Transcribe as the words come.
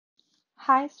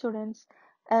Hi students,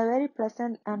 a very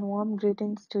pleasant and warm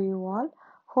greetings to you all.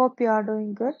 Hope you are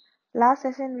doing good. Last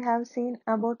session we have seen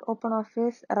about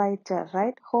Openoffice Writer,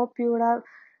 right? Hope you would have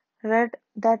read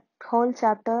that whole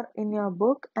chapter in your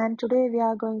book, and today we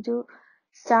are going to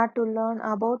start to learn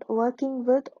about working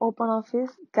with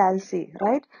Openoffice Calc,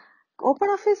 right?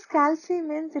 Openoffice Calc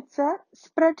means it's a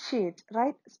spreadsheet,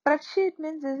 right? Spreadsheet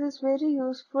means this is very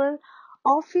useful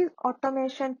office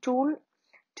automation tool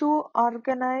to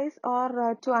organize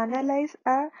or to analyze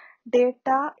a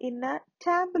data in a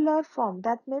tabular form.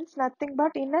 That means nothing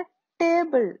but in a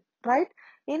table, right?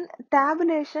 In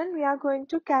tabulation, we are going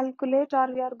to calculate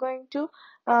or we are going to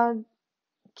uh,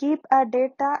 keep a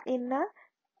data in a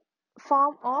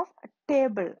form of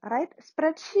table, right?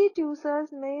 Spreadsheet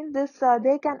users mean this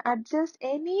they can adjust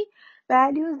any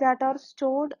values that are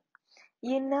stored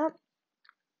in a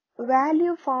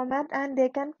value format and they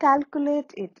can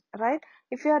calculate it, right?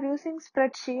 If you are using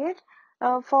spreadsheet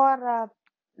for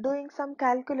doing some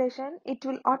calculation, it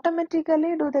will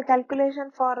automatically do the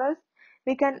calculation for us.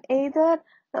 We can either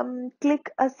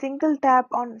click a single tab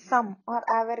on sum or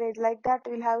average, like that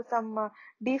we'll have some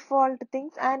default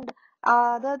things, and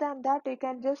other than that we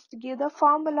can just give the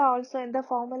formula also in the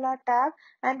formula tab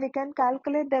and we can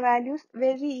calculate the values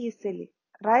very easily,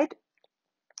 right?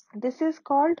 This is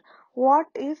called what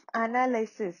if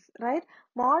analysis, right?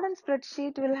 Modern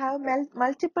spreadsheet will have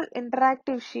multiple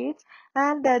interactive sheets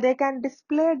and they can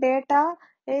display data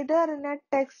either in a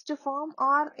text form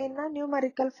or in a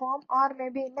numerical form or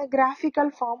maybe in a graphical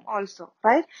form also,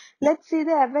 right? Let's see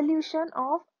the evolution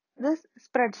of this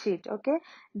spreadsheet, okay?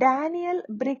 Daniel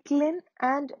Bricklin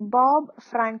and Bob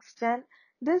Frankston,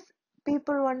 this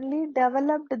people only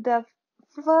developed the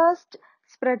first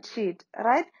spreadsheet,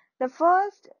 right? The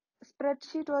first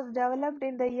spreadsheet was developed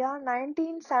in the year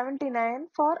 1979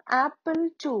 for Apple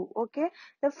II. Okay,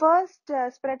 the first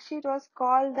spreadsheet was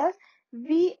called as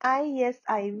VisiCalc.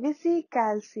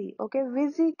 Okay,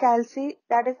 VisiCalc,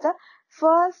 that is the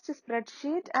first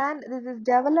spreadsheet, and this is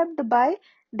developed by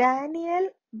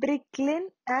Daniel Bricklin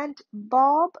and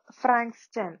Bob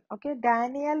Frankston. Okay,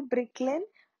 Daniel Bricklin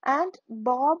and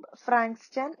Bob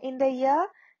Frankston in the year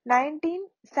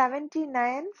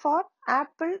 1979 for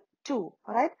Apple II,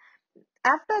 right?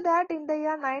 After that, in the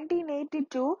year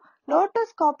 1982,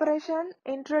 Lotus Corporation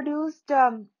introduced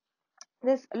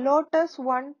this Lotus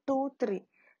 123,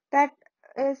 that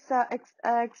is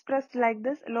expressed like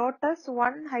this: Lotus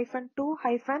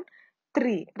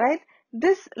 1-2-3, right?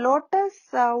 This Lotus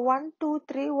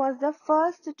 123 was the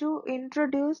first to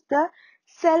introduce the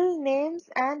cell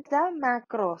names and the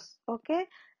macros, okay?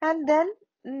 And then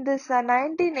in this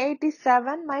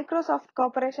 1987, Microsoft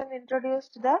Corporation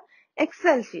introduced the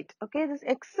Excel sheet, okay? This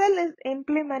Excel is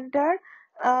implemented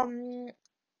um,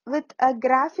 with a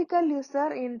graphical user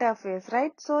interface,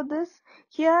 right? So this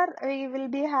here we will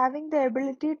be having the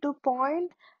ability to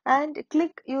point and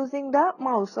click using the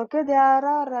mouse, okay? There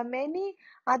are many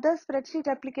other spreadsheet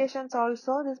applications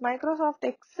also. This Microsoft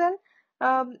Excel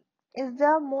um, is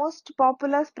the most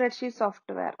popular spreadsheet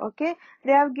software, okay?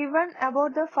 They have given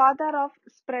about the father of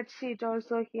spreadsheet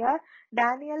also here.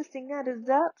 Daniel Singer is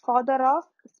the father of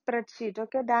spreadsheet,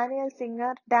 okay? Daniel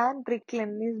Singer, Dan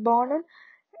Bricklin, is born in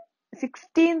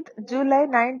 16th July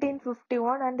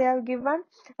 1951, and they have given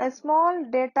a small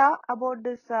data about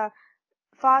this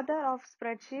father of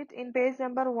spreadsheet in page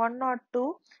number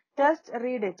 102. Just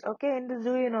read it, okay, in the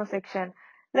do you know section.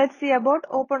 Let's see about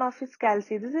Openoffice Calc.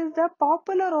 This is the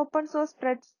popular open source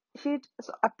spreadsheet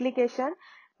application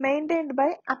maintained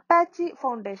by Apache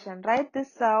Foundation, right?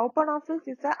 This Openoffice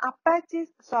is a Apache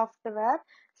software.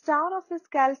 StarOffice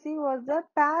Calc was the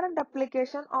parent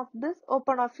application of this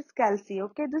Openoffice Calc.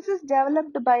 Okay, this is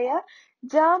developed by a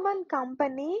German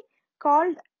company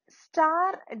called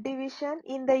Star Division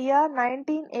in the year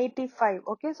 1985.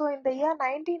 Okay, so in the year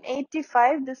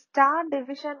 1985, the Star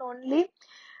Division only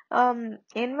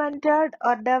invented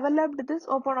or developed this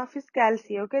Openoffice Calc.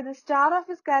 Okay, the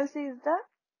StarOffice Calc is the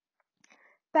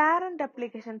parent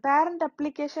application. Parent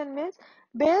application means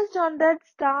based on that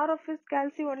StarOffice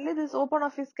Calc only this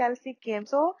Openoffice Calc came.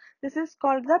 So this is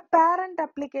called the parent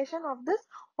application of this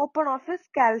Openoffice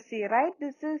Calc, right?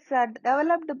 This is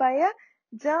developed by a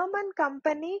German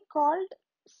company called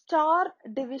Star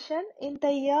Division in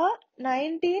the year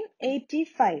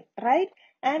 1985, right?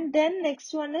 And then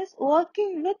next one is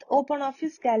working with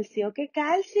Openoffice Calc. Okay,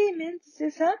 Calc means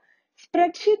this is a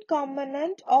spreadsheet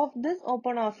component of this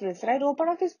OpenOffice, right?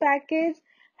 OpenOffice package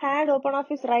had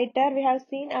OpenOffice Writer. We have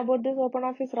seen about this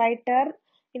OpenOffice Writer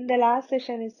in the last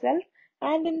session itself.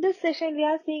 And in this session, we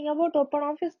are seeing about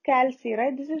OpenOffice Calc,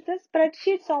 right? This is the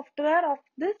spreadsheet software of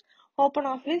this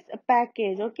OpenOffice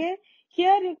package, okay?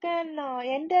 Here you can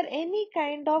enter any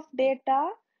kind of data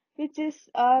which is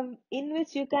in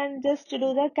which you can just do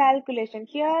the calculation.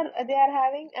 Here they are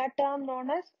having a term known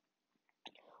as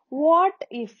what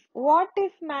if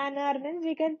manner means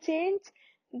we can change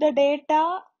the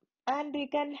data and we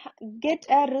can get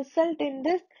a result in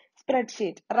this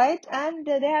spreadsheet, right? And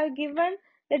they have given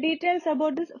the details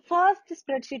about this first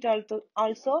spreadsheet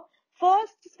also.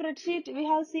 First spreadsheet we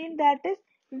have seen that is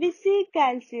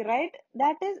VisiCalc, right?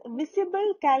 That is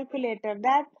visible calculator.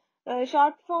 That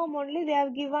short form only they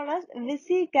have given us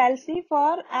VisiCalc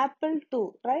for Apple II,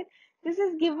 right? This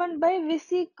is given by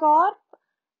VisiCorp,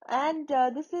 and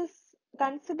this is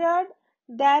considered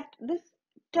that this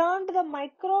turned the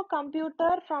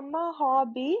microcomputer from a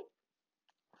hobby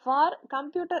for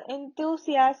computer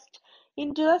enthusiasts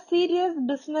into a serious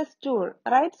business tool,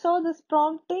 right? So this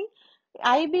prompting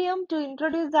IBM to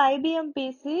introduce the IBM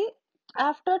PC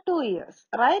after 2 years,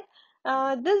 right?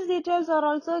 These details are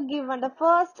also given. The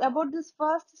first about this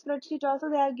first spreadsheet also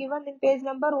they are given in page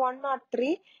number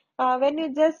 103.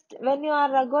 When you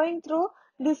are going through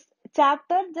this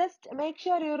chapter, just make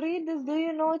sure you read this. Do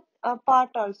you know part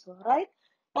also, right?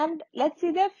 And let's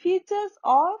see the features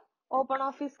of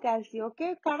Openoffice Calc.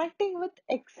 Okay, connecting with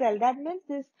Excel. That means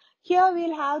this here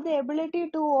we'll have the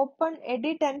ability to open,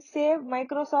 edit, and save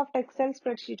Microsoft Excel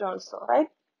spreadsheet also, right?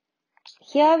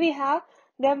 Here we have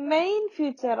the main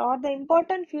feature or the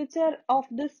important feature of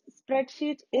this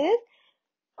spreadsheet is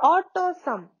auto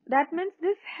sum. That means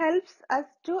this helps us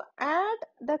to add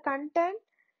the content.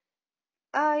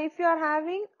 If you are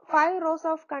having 5 rows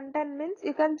of content means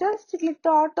you can just click the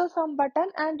auto sum button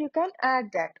and you can add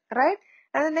that, right?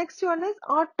 And the next one is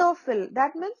autofill.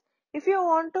 That means if you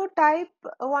want to type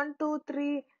 1 2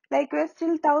 3 like we're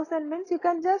still 1000 means you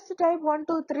can just type 1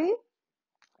 2 3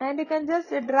 and you can just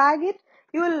drag it.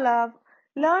 You will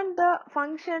learn the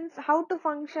functions, how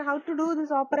to do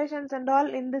these operations and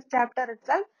all in this chapter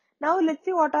itself. Now let's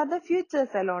see what are the features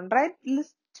alone, right?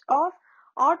 List of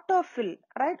autofill,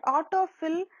 right?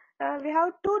 Autofill, we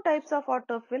have two types of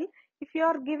autofill. If you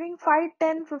are giving 5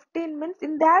 10 15 minutes,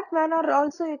 in that manner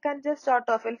also you can just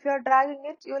autofill. If you are dragging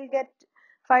it, you will get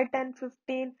 5 10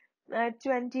 15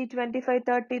 20 25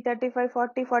 30 35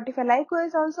 40 45.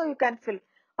 Likewise also you can fill,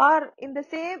 or in the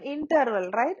same interval,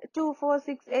 right? 2 4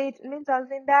 6 8 means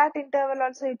also in that interval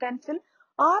also you can fill,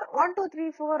 or 1 2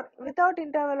 3 4 without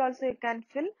interval also you can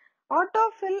fill.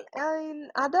 Autofill in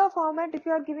other format, if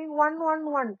you are giving 1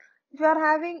 1 1, if you are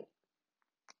having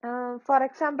for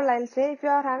example I'll say, if you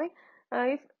are having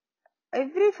if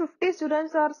every 50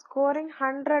 students are scoring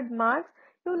 100 marks,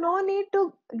 you no need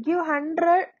to give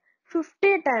 100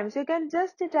 50 times. You can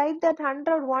just type that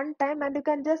 100 one time and you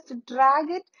can just drag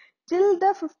it till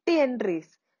the 50 entries.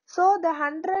 So the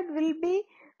 100 will be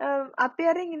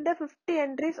appearing in the 50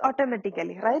 entries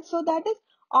automatically, right? So that is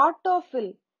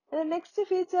autofill. The next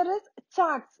feature is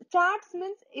charts. Charts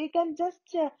means you can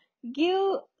just give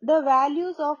the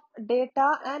values of data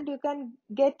and you can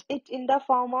get it in the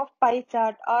form of pie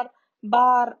chart or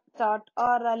bar chart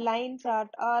or a line chart,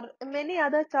 or many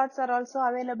other charts are also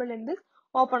available in this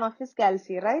Openoffice Calc,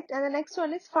 right? And the next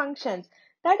one is functions.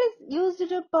 That is used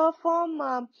to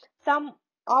perform some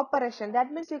operation.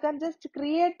 That means you can just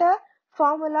create a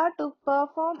formula to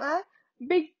perform a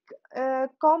big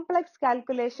complex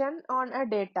calculation on a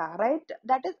data, right?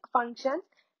 That is functions.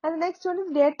 And the next one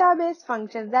is database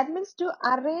functions. That means to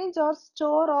arrange or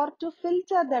store or to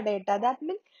filter the data. That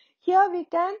means here we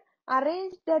can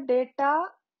arrange the data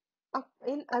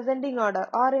in ascending order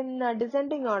or in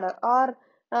descending order, or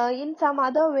in some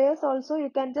other ways also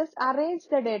you can just arrange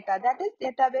the data. That is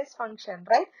database function,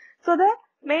 right? So the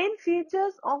main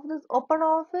features of this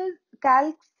OpenOffice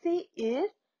Calc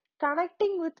is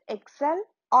connecting with Excel,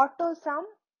 auto sum,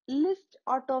 list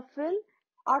autofill,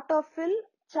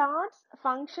 charts,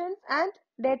 functions, and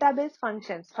database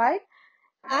functions, right?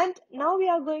 And now we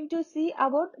are going to see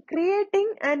about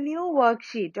creating a new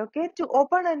worksheet. Okay, to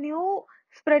open a new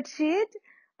spreadsheet,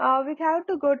 we have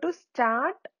to go to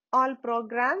Start, All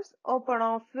Programs, Open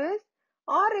Office,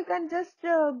 or you can just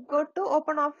go to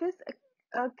Open Office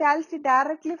Calc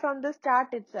directly from the Start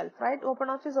itself, right? Open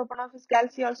Office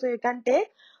Calc also you can take,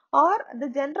 or the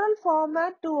general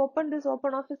format to open this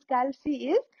Open Office Calc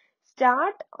is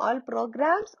Start, All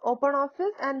Programs, Open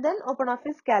Office, and then Open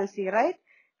Office Calc, right?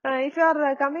 If you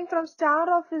are coming from Star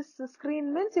Office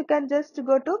screen means you can just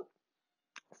go to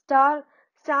Star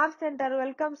Star Center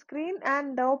welcome screen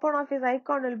and the Open Office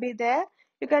icon will be there.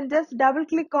 You can just double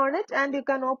click on it and you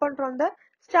can open from the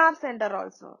Star Center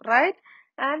also, right?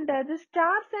 And the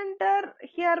Star Center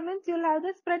here means you'll have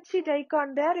the spreadsheet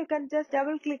icon there. You can just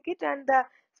double click it and the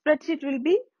spreadsheet will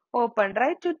be opened,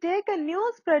 right? To take a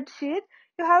new spreadsheet,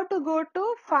 you have to go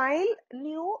to File,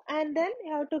 New, and then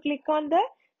you have to click on the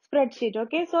spreadsheet,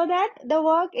 okay? So that the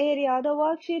work area, the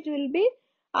worksheet will be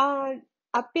uh,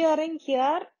 appearing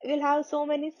here. We'll have so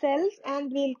many cells,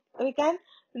 and we can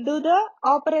do the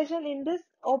operation in this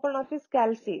OpenOffice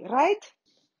Calc, right?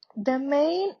 The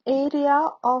main area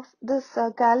of this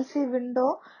Calc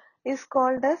window is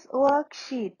called as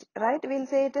worksheet, right? We'll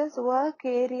say it as work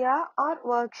area or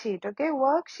worksheet, okay?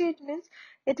 Worksheet means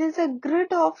it is a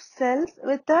grid of cells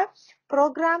with a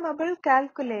programmable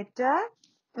calculator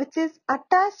which is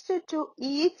attached to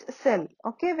each cell,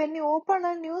 okay? When you open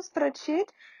a new spreadsheet,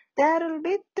 there will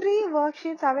be 3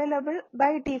 worksheets available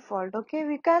by default, okay?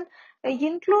 We can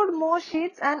include more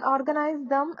sheets and organize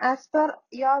them as per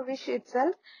your wish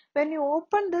itself. When you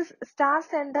open this star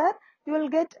center, you will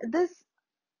get this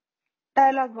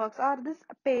dialog box or this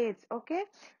page, okay?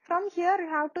 From here you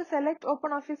have to select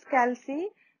OpenOffice Calc.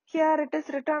 Here it is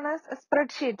written as a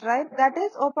spreadsheet, right? That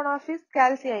is OpenOffice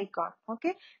Calc icon,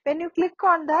 okay? When you click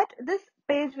on that, this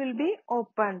page will be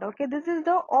opened, okay? This is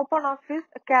the OpenOffice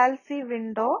Calc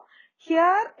window.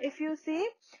 Here if you see,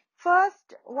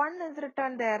 first one is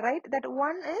written there, right? That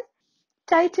one is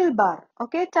title bar,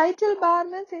 okay? Title bar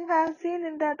means you have seen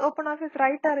in that OpenOffice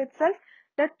writer itself,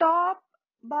 the top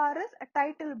bar is a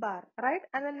title bar, right?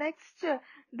 And the next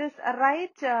this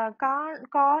right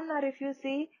corner, if you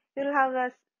see, you'll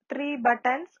have 3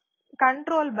 buttons,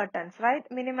 control buttons, right?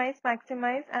 Minimize,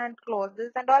 maximize, and close.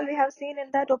 This and all we have seen in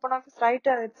that OpenOffice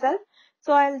writer itself.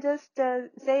 So I'll just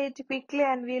say it quickly,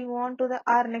 and we'll move on to the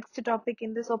our next topic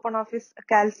in this OpenOffice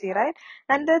Calc, right?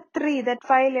 And the 3, that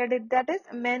file edit, that is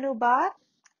menu bar.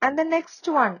 And the next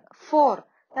one, 4,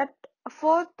 that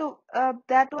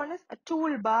that one is a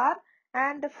toolbar.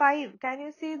 And 5, can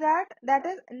you see that? That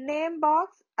is name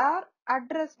box or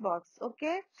address box,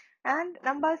 okay? And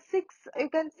number 6, you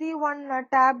can see one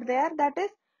tab there, that is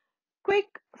quick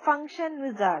function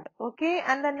wizard, okay?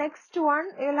 And the next one,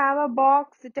 you'll have a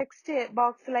box, text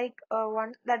box like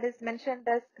one that is mentioned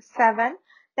as 7.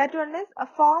 That one is a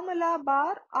formula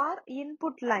bar or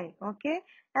input line, okay?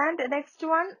 And next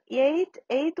one, 8,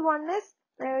 eighth one is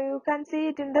you can see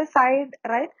it in the side,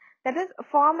 right? That is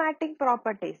formatting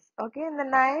properties, okay? And the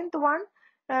ninth one,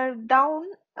 down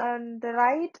on the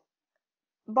right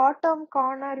bottom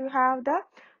corner, you have the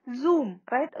zoom,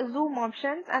 right? Zoom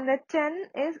options. And the 10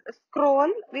 is scroll,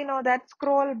 we know that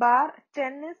scroll bar.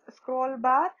 10 is scroll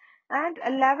bar, and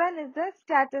 11 is the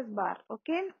status bar,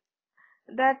 okay?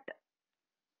 That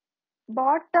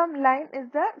bottom line is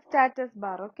the status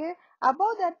bar, okay?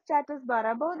 Above that status bar,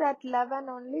 above that 11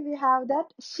 only, we have that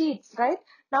sheets, right?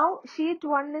 Now sheet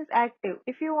 1 is active.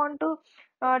 If you want to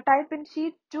type in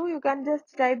sheet 2, you can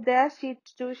just type there sheet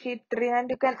 2, sheet 3, and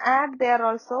you can add there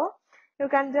also. You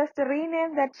can just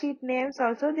rename that sheet names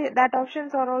also. That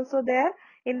options are also there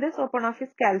in this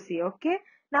OpenOffice Calc, okay?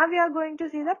 Now we are going to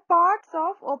see the parts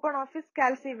of OpenOffice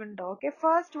Calc window, okay?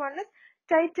 First one is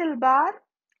title bar.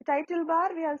 Title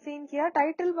bar we have seen here.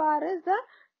 Title bar is the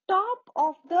top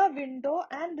of the window,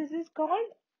 and this is called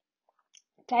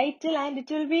title, and it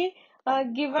will be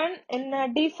given in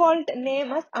a default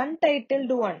name as untitled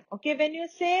one, okay? When you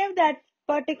save that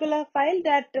particular file,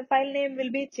 that file name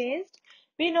will be changed.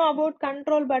 We know about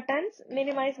control buttons,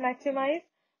 minimize,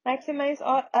 maximize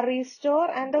or restore,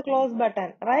 and the close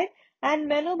button, right? And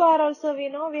menu bar also, we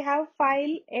know we have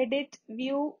file, edit,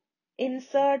 view,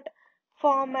 insert,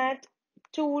 format,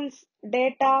 tools,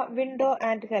 data, window,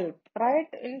 and help, right?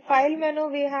 In file menu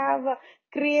we have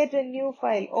create a new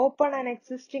file, open an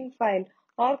existing file,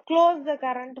 or close the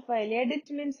current file.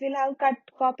 Edit means we'll have cut,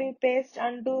 copy, paste,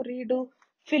 undo, redo,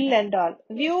 fill, and all.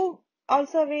 View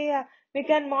also we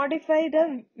can modify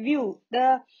the view,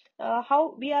 the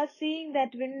how we are seeing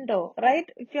that window, right?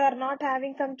 If you are not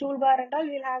having some toolbar and all,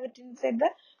 we'll have it inside the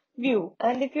view.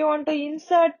 And if you want to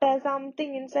insert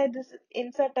something inside this,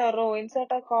 insert a row, insert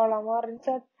a column, or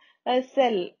insert a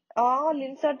cell, all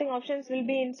inserting options will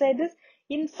be inside this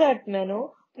insert menu.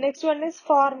 Next one is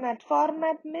format.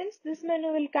 Format means this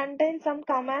menu will contain some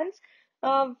commands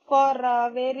for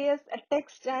various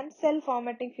text and cell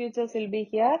formatting features will be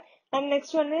here. And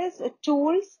next one is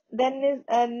tools. Then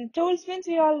is tools means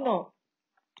we all know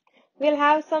we'll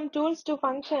have some tools to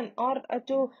function or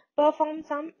to perform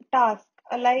some task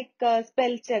like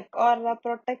spell check or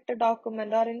protect a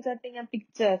document or inserting a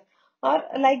picture, or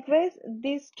likewise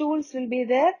these tools will be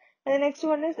there. And the next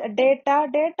one is data.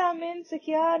 Data means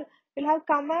here we'll have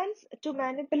commands to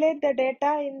manipulate the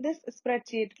data in this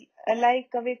spreadsheet, like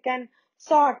we can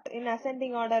sort in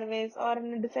ascending order ways or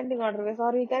in descending order ways,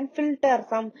 or we can filter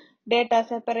some data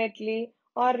separately,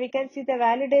 or we can see the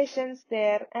validations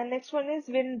there. And next one is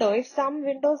window. If some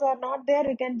windows are not there,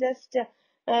 we can just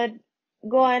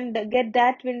go and get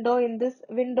that window in this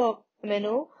window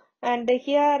menu. And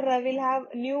here we'll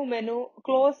have new menu,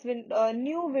 close window,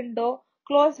 new window,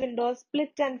 close window,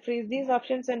 split and freeze. These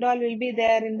options and all will be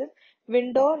there in this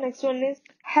window. Next one is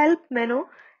help menu.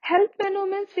 Help menu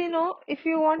means, if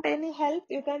you want any help,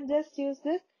 you can just use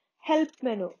this help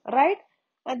menu, right?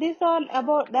 That's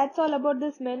all about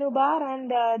this menu bar,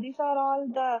 and these are all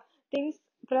the things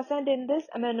present in this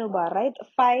menu bar, right?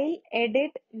 File,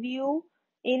 edit, view,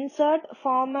 insert,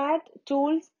 format,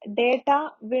 tools,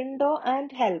 data, window,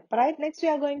 and help, right? Next we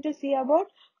are going to see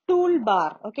about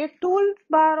toolbar. Okay,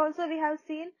 toolbar also we have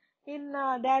seen in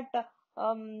that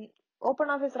um,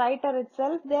 OpenOffice Writer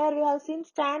itself. There we have seen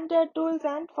standard tools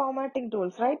and formatting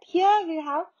tools, right? Here we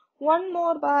have one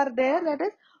more bar there, that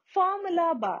is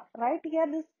formula bar, right? Here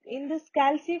in this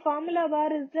Calc, formula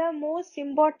bar is the most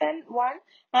important one,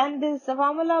 and this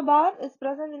formula bar is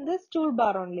present in this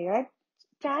toolbar only, right?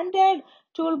 Standard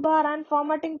toolbar and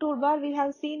formatting toolbar we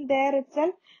have seen there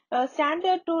itself.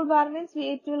 Standard toolbar means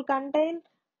it will contain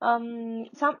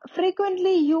some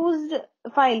frequently used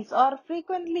files or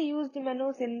frequently used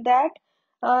menus in that,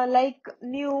 like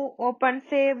new, open,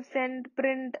 save, send,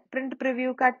 print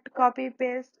preview, cut, copy,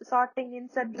 paste, sorting,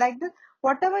 insert, like this.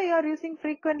 Whatever you are using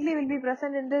frequently will be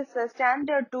present in this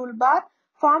standard toolbar.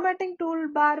 Formatting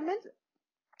toolbar means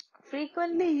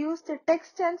frequently used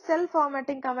text and cell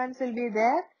formatting commands will be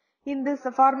there in this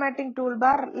formatting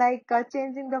toolbar, like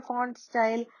changing the font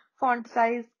style, font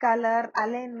size, color,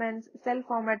 alignments, cell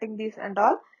formatting, these and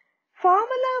all.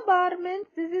 Formula bar means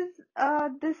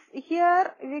this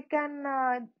here we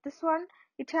can this one,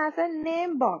 it has a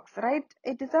name box, right?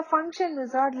 It is a function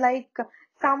wizard, like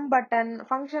sum button,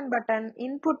 function button,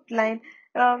 input line.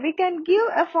 We can give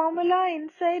a formula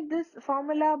inside this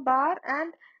formula bar,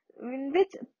 and in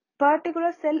which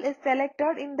particular cell is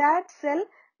selected, in that cell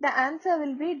the answer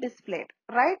will be displayed,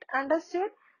 right?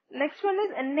 Understood? Next one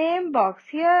is a name box.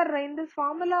 Here in this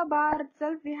formula bar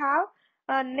itself we have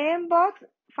a name box,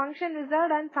 function wizard,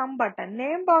 and sum button.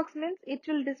 Name box means it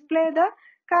will display the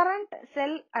current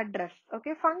cell address.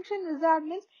 Okay, function wizard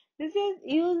means this is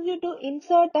used to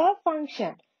insert a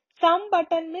function. Sum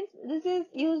button means this is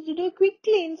used to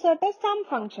quickly insert a sum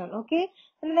function. Okay,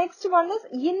 and the next one is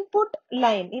input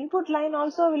line. Input line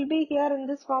also will be here in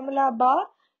this formula bar.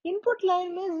 Input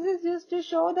line means this is used to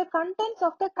show the contents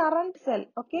of the current cell.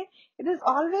 Okay, it is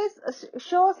always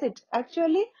shows it.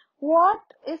 Actually, what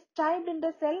is typed in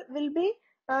the cell will be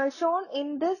shown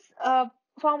in this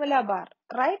formula bar,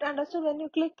 right? Understood? When you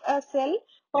click a cell,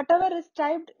 whatever is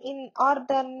typed in, or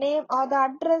the name or the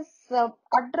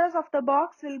address of the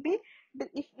box will be,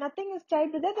 if nothing is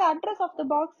typed there, the address of the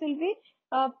box will be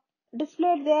uh,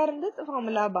 displayed there in this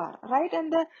formula bar, right?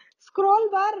 And the scroll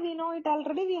bar, we know it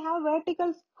already. We have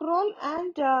vertical scroll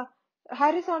and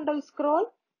horizontal scroll.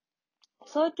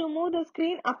 So to move the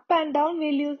screen up and down,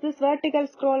 we'll use this vertical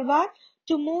scroll bar.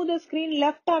 To move the screen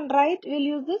left and right, we'll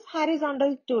use this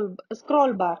horizontal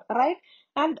scroll bar, right?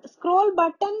 And scroll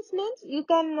buttons means you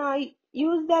can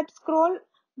use that scroll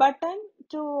button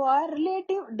to a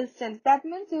relative distance. That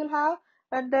means you'll have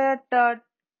that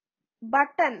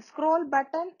scroll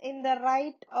button in the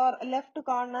right or left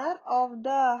corner of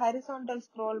the horizontal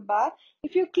scroll bar.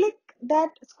 If you click that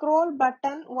scroll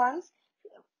button once,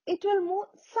 it will move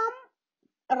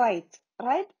some right.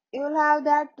 You will have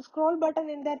that scroll button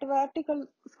in that vertical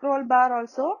scroll bar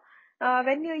also.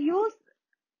 When you use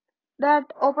that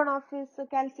OpenOffice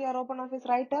Calc or OpenOffice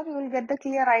Writer, you will get the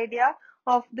clear idea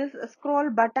of this scroll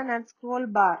button and scroll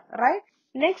bar, right?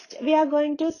 Next, we are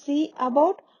going to see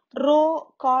about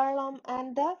row, column,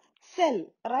 and the cell,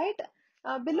 right?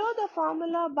 Below the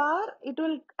formula bar, it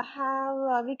will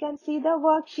have, we can see the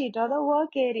worksheet or the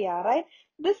work area, right?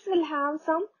 This will have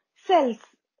some cells.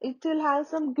 It will have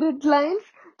some grid lines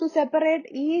to separate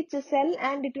each cell,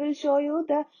 and it will show you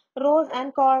the rows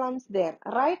and columns there,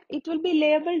 right? It will be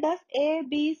labeled as A,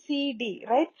 B, C, D,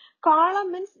 right?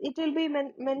 Column means it will be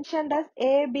mentioned as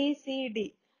A, B, C,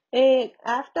 D.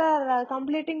 After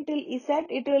completing till Z,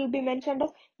 it will be mentioned as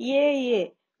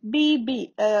A, B,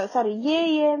 B. Sorry,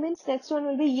 A means next one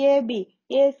will be A, B,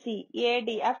 A, C, A,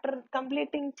 D. After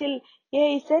completing till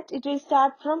A, Z, it will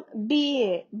start from B,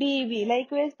 A, B, B.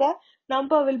 Likewise, the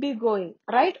number will be going,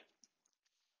 right?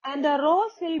 And the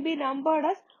rows will be numbered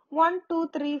as 1, 2,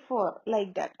 3, 4,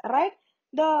 like that, right?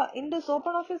 In this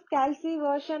OpenOffice Calc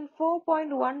version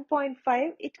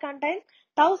 4.1.5, it contains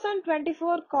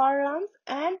 1024 columns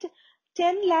and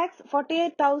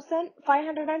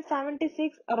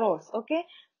 10,48,576 rows. Okay,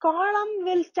 column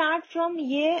will start from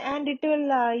A and it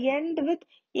will end with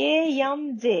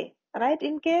AMJ. Right?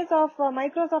 In case of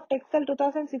Microsoft Excel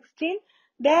 2016,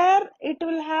 there it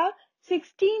will have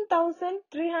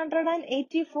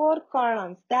 16,384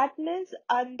 columns. That means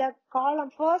the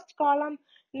first column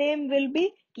name will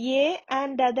be A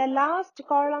and the last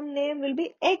column name will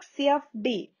be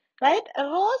XFD. Right?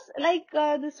 Rows like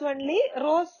this only.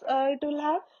 Rows it will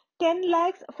have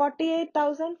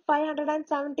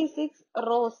 10,48,576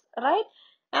 rows. Right?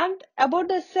 And about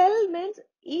the cell means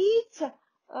each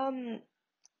um,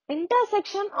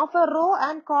 intersection of a row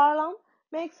and column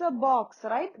makes a box,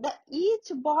 right?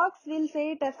 Each box will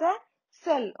say it as a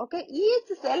cell. Okay,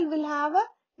 each cell will have a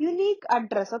unique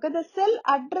address. Okay, the cell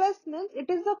address means it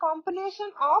is the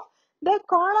combination of the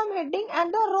column heading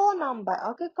and the row number.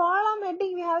 Okay, column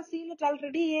heading we have seen it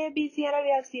already, A, B, C, and we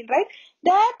have seen, right?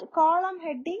 That column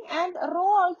heading and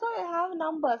row also have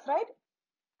numbers, right?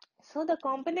 So the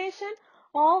combination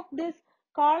of this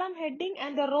column heading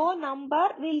and the row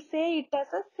number will say it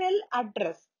as a cell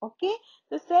address. Okay,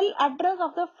 the cell address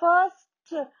of the first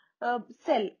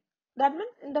cell. That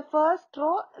means in the first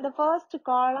row, the first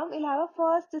column will have a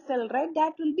first cell, right?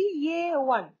 That will be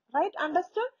A1, right?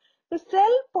 Understood? The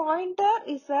cell pointer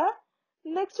is a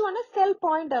next one is cell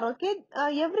pointer. Okay,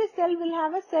 every cell will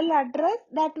have a cell address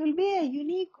that will be a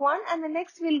unique one, and the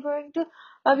next we'll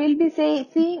be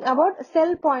seeing about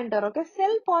cell pointer. Okay,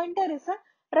 cell pointer is a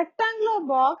rectangular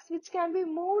box which can be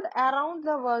moved around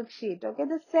the worksheet. Okay,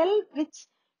 the cell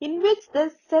in which the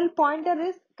cell pointer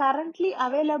is currently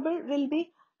available will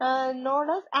be known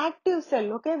as active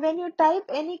cell. Okay, when you type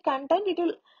any content, it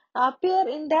will appear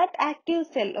in that active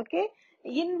cell. Okay,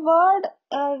 in Word,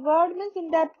 Word means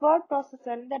in that word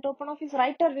processor, in that Openoffice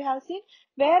writer we have seen,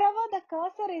 wherever the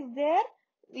cursor is there,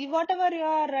 whatever you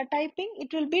are typing,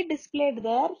 it will be displayed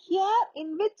there. Here,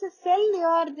 in which cell you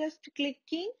are just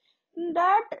clicking, in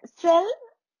that cell,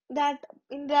 that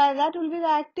will be the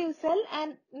active cell,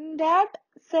 and in that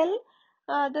cell,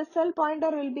 the cell pointer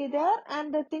will be there,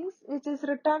 and the things which is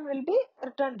written will be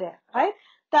written there, right?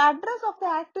 The address of the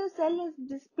active cell is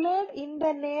displayed in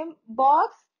the name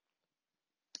box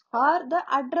or the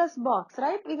address box,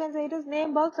 right? We can say it is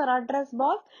name box or address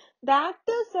box. The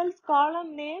active cell's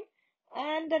column name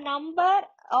and the number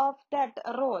of that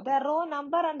row, the row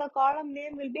number and the column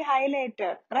name will be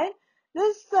highlighted, right?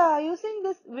 Using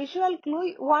this visual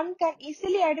clue, one can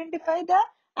easily identify the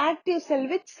active cell,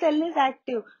 which cell is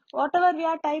active. Whatever we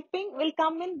are typing will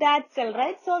come in that cell,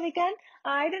 right? So we can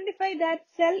identify that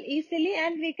cell easily,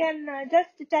 and we can just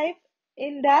type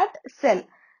in that cell,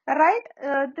 right?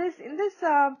 This in this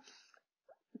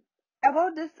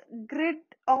About this grid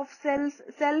of cells,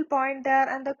 cell pointer,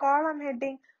 and the column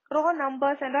heading, row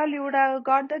numbers, and all, you would have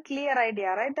got the clear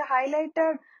idea, right? The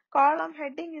highlighted column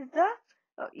heading is the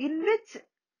in which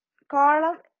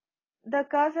column the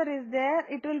cursor is there,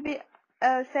 it will be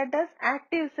set as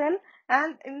active cell,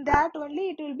 and in that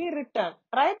only it will be written,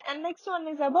 right? And next one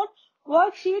is about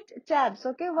worksheet tabs.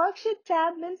 Okay, worksheet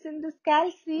tab means in this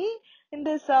Calc, in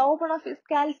this Openoffice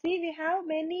Calc, we have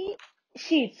many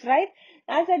sheets, right?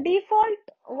 As a default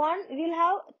one, we'll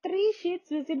have 3 sheets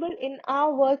visible in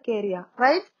our work area,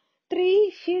 right?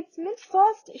 3 sheets means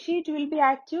first sheet will be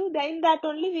active, then that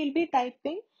only we'll be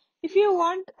typing. If you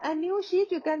want a new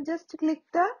sheet, you can just click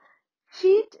the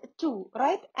sheet 2,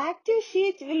 right? Active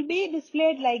sheet will be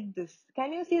displayed like this.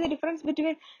 Can you see the difference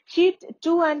between sheet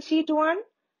 2 and sheet 1?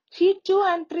 Sheet 2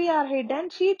 and 3 are hidden.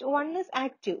 Sheet 1 is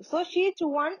active. So sheet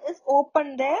 1 is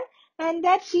open there, and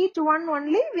that sheet 1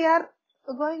 only we are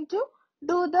going to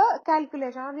do the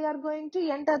calculation. We are going to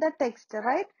enter the text,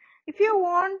 right? If you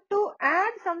want to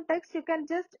add some text, you can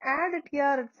just add it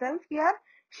here itself. Here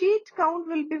sheet count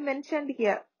will be mentioned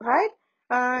here, right?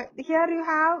 Here you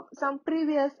have some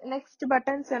previous next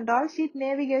buttons and all, sheet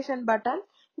navigation button.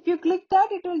 If you click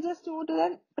that, it will just move to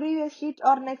the previous sheet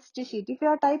or next sheet. If you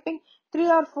are typing 3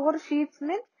 or 4 sheets,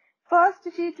 means first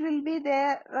sheet will be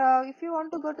there. If you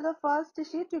want to go to the first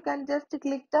sheet, you can just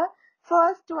click the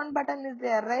first one button is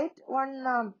there, right?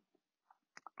 One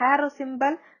arrow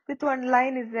symbol with one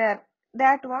line is there,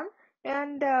 that one.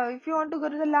 And if you want to go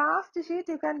to the last sheet,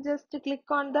 you can just click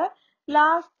on the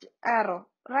last arrow,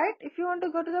 right? If you want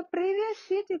to go to the previous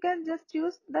sheet, you can just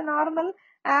use the normal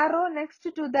arrow next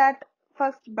to that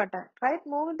first button, right?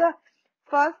 Move the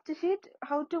first sheet,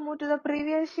 how to move to the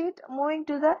previous sheet, moving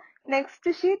to the next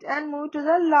sheet, and move to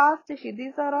the last sheet.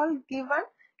 These are all given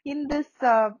in this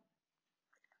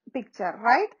picture,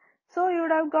 right? So you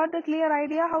would have got the clear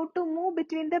idea how to move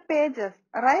between the pages,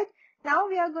 right? Now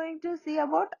we are going to see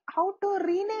about how to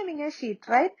renaming a sheet,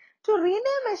 right? To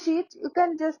rename a sheet, you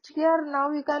can just here now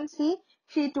you can see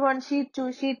sheet 1, sheet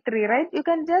 2, sheet 3, right? You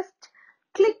can just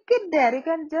click it there. You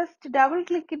can just double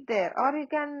click it there, or you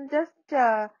can just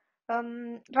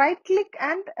right click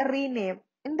and rename.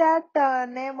 In that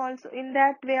name also, in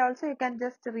that way also you can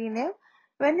just rename.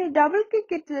 When you double click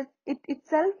it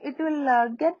itself, it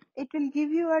will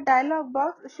give you a dialog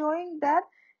box showing that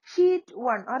sheet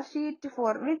 1 or sheet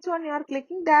 4, which one you are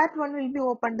clicking, that one will be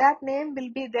open, that name will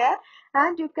be there,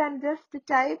 and you can just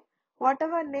type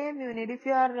whatever name you need. If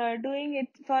you are doing it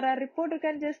for a report, you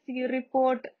can just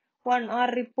report 1 or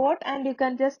report, and you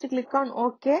can just click on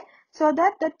OK, so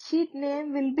that that sheet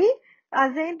name will be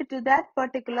assigned to that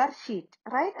particular sheet,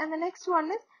 right? And the next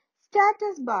one is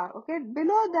status bar. Okay,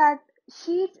 below that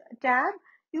sheet tab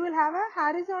you will have a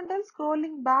horizontal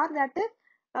scrolling bar, that is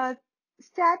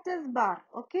status bar.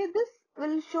 Okay, this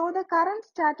will show the current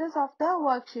status of the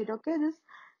worksheet. Okay, this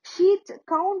sheet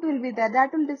count will be there,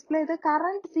 that will display the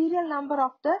current serial number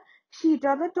of the sheet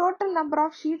or the total number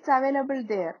of sheets available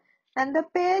there. And the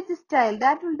page style,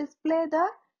 that will display the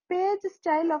page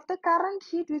style of the current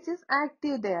sheet which is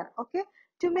active there. Okay,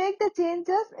 to make the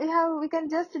changes we can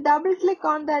just double click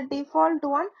on the default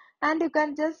one, and you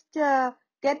can just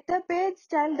get the page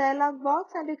style dialog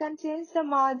box, and you can change the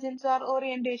margins or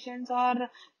orientations or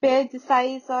page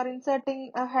size or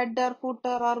inserting a header,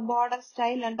 footer or border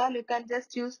style and all. You can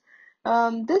just use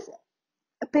this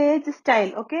page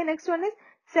style. Okay, next one is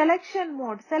selection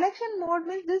mode. Selection mode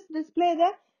means this display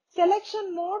the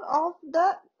selection mode of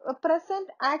the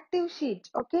present active sheet.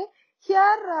 Okay,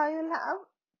 here you'll have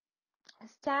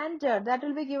standard, that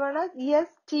will be given as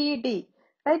STD.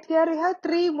 Right, here we have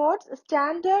three modes: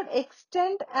 standard,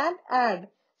 extend and add.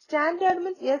 Standard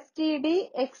means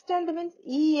STD, extend means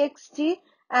EXT,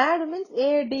 add means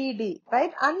ADD.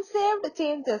 Right, unsaved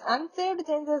changes. Unsaved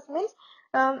changes means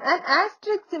an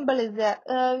asterisk symbol is there.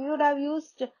 You would have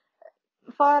used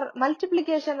for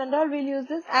multiplication and all, we'll use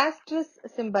this asterisk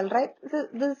symbol, right? So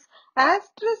this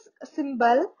asterisk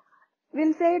symbol,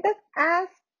 we'll say it as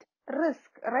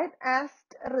asterisk, right?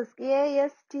 Asterisk,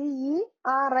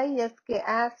 ASTERISK,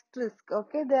 asterisk.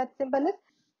 Okay, that symbol is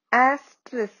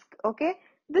asterisk. Okay,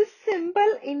 this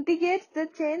symbol indicates the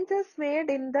changes made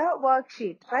in the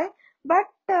worksheet, right? But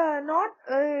not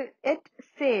yet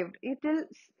saved. It will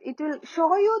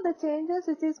show you the changes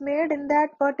which is made in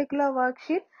that particular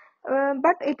worksheet,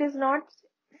 but it is not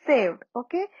saved.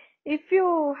 Okay, if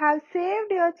you have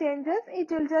saved your changes,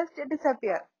 it will just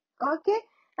disappear. Okay,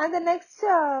 and the next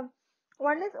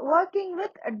one is working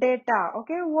with data.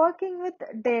 Okay, working with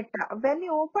data. When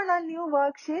you open a new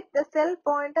worksheet, the cell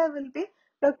pointer will be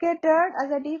located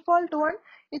as a default one.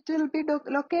 It will be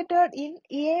located in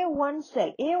A1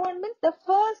 cell. A1 means the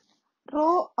first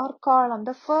row or column.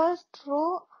 The first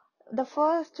row, the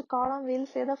first column will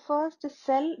say, the first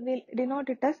cell will denote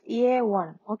it as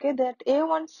A1. Okay, that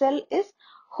A1 cell is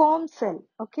home cell.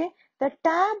 Okay, the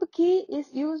tab key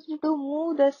is used to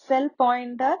move the cell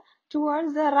pointer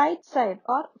towards the right side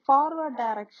or forward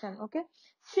direction. Okay,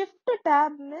 shift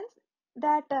tab means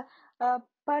that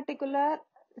particular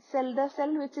cell, the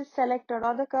cell which is selected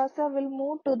or the cursor will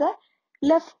move to the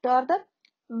left or the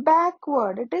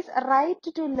backward. It is right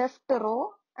to left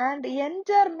row. And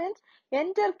enter means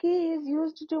enter key is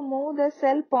used to move the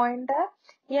cell pointer.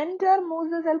 Enter moves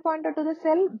the cell pointer to the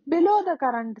cell below the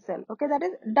current cell. Okay, that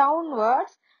is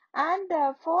downwards. And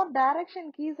four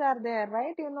direction keys are there,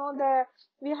 right? You know,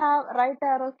 we have right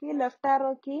arrow key, left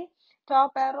arrow key,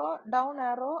 top arrow, down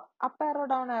arrow, up arrow,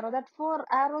 down arrow. That four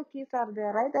arrow keys are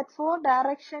there, right? That four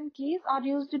direction keys are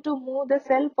used to move the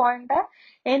cell pointer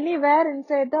anywhere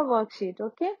inside the worksheet.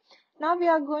 Okay, now we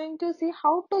are going to see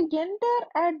how to enter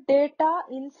a data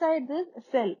inside this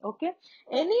cell. Okay,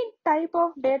 any type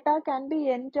of data can be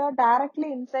entered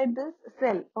directly inside this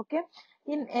cell. Okay,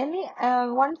 in any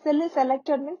one cell is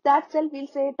selected means that cell we'll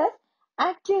say it as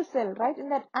active cell, right? In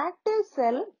that active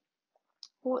cell,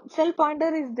 cell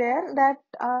pointer is there, that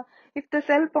if the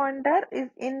cell pointer is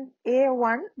in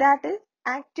A1, that is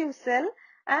active cell,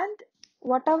 and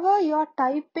whatever you are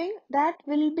typing, that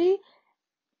will be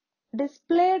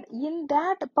displayed in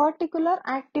that particular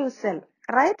active cell,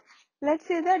 right? Let's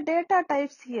see the data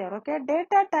types here. Okay,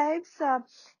 data types,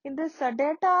 in this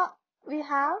data we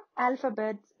have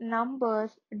alphabets,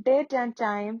 numbers, date and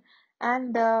time,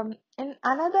 and in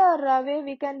another way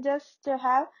we can just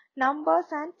have numbers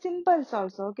and symbols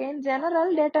also. Okay, in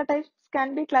general, data types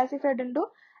can be classified into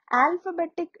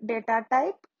alphabetic data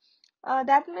type,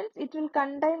 that means it will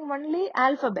contain only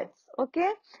alphabets.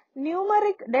 Okay,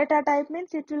 numeric data type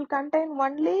means it will contain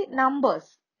only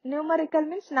numbers. Numerical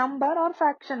means number or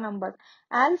fraction numbers.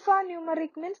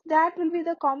 Alphanumeric means that will be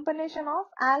the combination of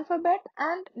alphabet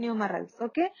and numerals.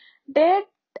 Okay. Date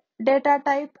data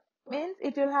type means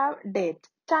it will have date.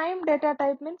 Time data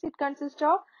type means it consists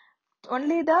of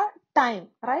only the time,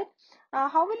 right?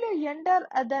 How will you enter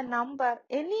the number?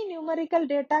 Any numerical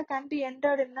data can be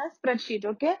entered in a spreadsheet.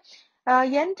 Okay.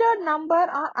 Entered number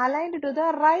are aligned to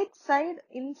the right side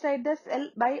inside the cell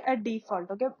by a default.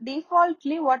 Okay.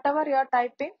 Defaultly, whatever you are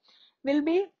typing will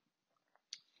be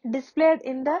displayed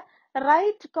in the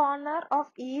right corner of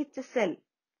each cell.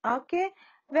 Okay.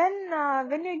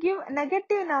 When you give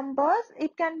negative numbers,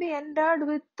 it can be entered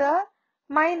with the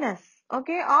minus.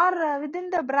 Okay. Or within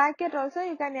the bracket also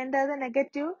you can enter the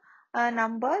negative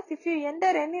numbers. If you enter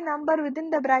any number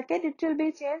within the bracket, it will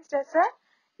be changed as a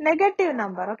negative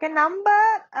number. Okay. Number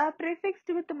prefixed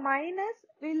with minus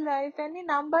will, if any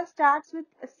number starts with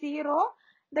 0,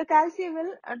 the calcium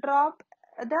will drop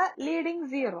the leading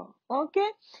 0. Okay.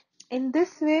 In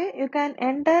this way, you can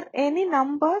enter any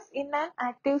numbers in an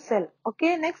active cell.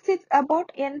 Okay. Next is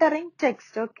about entering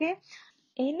text. Okay.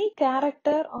 Any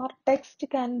character or text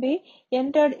can be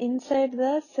entered inside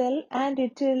the cell and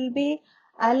it will be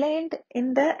aligned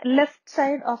in the left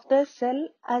side of the cell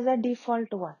as a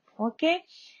default one. Okay.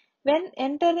 When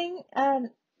entering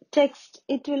text,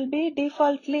 it will be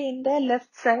defaultly in the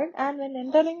left side, and when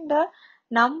entering the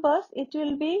numbers, it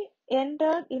will be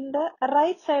entered in the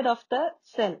right side of the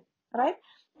cell, right?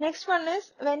 Next one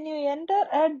is when you enter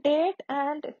a date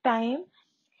and time,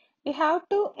 you have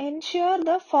to ensure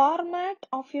the format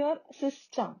of your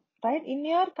system, right? In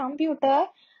your computer,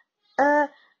 a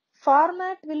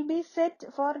format will be set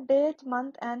for date,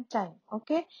 month and time.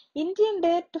 Okay. Indian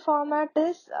date format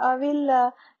is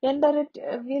will enter it,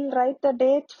 will write the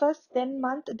date first, then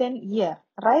month, then year,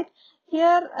 right?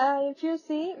 Here if you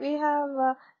see, we have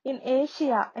in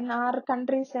Asia, in our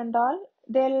countries and all,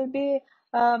 there will be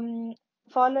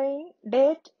following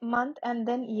date, month and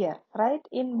then year, right?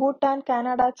 In Bhutan,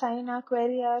 Canada, China,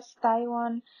 Korea,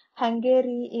 Taiwan,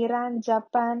 Hungary, Iran,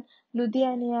 Japan,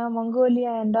 Lithuania,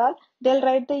 Mongolia and all, they'll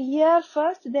write the year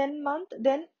first, then month,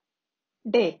 then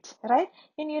date, right?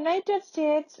 In United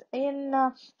States, in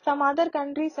some other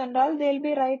countries and all, they'll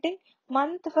be writing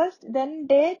month first, then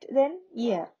date, then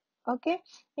year. Okay.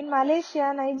 In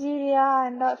Malaysia, Nigeria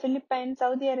and Philippines,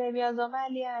 Saudi Arabia,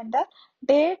 Somalia and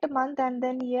date, month and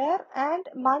then year, and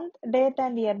month, date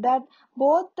and year. That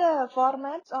both the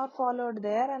formats are followed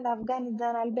there. And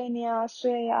Afghanistan, Albania,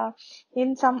 Australia,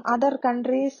 in some other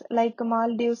countries like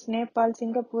Maldives, Nepal,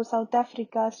 Singapore, South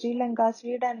Africa, Sri Lanka,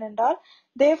 Sweden and all,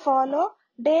 they follow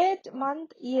date,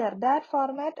 month, year, that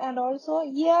format, and also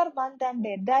year, month and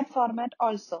date, that format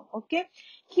also. Okay.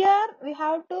 Here we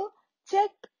have to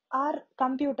check our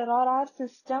computer or our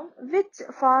system, which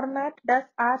format does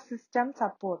our system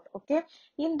support. Okay.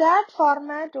 In that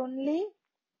format only,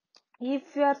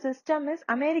 if your system is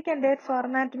American date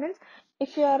format, means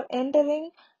if you are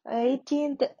entering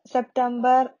 18th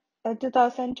September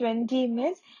 2020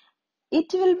 means,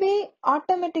 it will be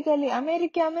automatically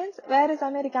America means, where is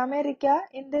America? America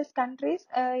in these countries,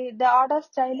 the order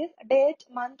style is date,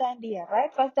 month and year,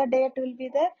 right? First the date will be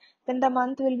there, then the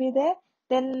month will be there,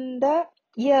 then the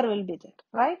year will be there,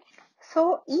 right?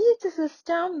 So each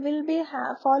system will be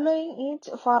following each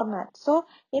format. So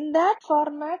in that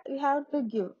format we have to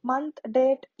give month,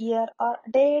 date, year, or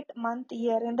date, month,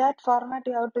 year. In that format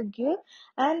you have to give,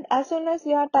 and as soon as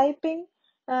you are typing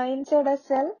inside a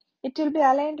cell, it will be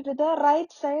aligned to the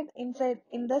right side inside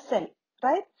in the cell,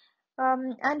 right?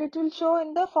 And it will show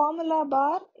in the formula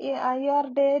bar your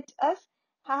date as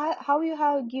how you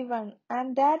have given,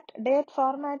 and that date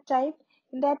format type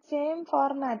in that same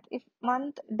format. If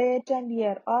month, date and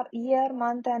year, or year,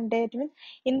 month and date means,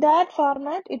 in that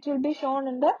format it will be shown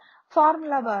in the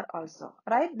formula bar also,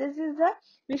 right? This is the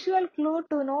visual clue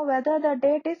to know whether the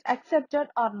date is accepted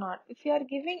or not. If you are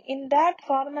giving in that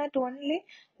format only,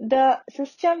 the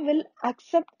system will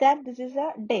accept that this is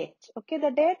a date. Okay.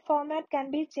 The date format can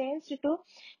be changed to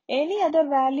any other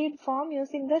valid form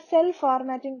using the cell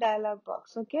formatting dialog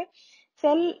box. Okay.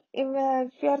 Cell,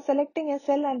 if you are selecting a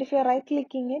cell and if you are right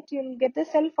clicking it, you will get the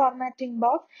cell formatting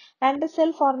box, and the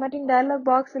cell formatting dialog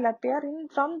box will appear.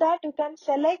 From that you can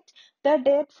select the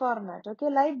date format. Okay.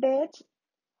 Like dates,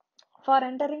 for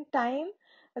entering time,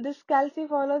 this calci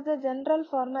follows the general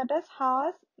format as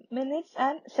hours, minutes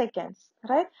and seconds,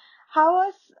 right?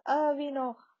 Hours, we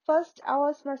know first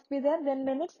hours must be there, then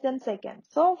minutes, then seconds.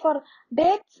 So for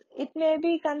dates, it may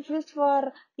be confused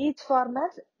for each format.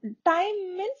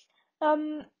 Time means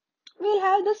we'll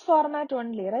have this format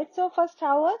only, right? So first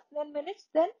hours, then minutes,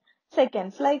 then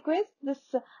seconds. Likewise, this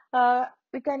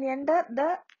we can enter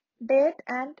the date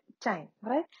and time,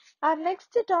 right? Our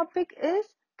next topic is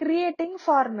creating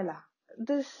formula.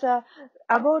 This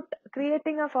about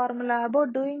creating a formula,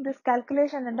 about doing this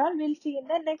calculation and all, we'll see in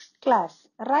the next class,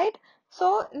 right?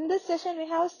 So in this session we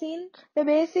have seen the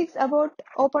basics about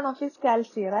Openoffice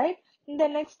Calc, right? In the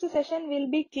next session we'll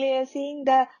be seeing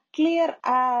the clear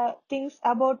things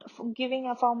about giving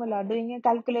a formula, doing a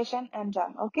calculation and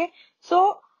all. Okay,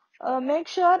 so make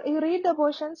sure you read the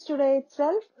portions today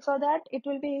itself so that it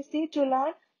will be easy to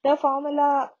learn the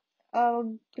formula, uh,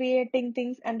 creating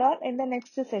things and all in the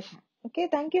next session. Okay,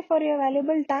 thank you for your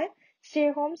valuable time.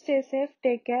 Stay home, stay safe,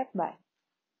 take care, bye.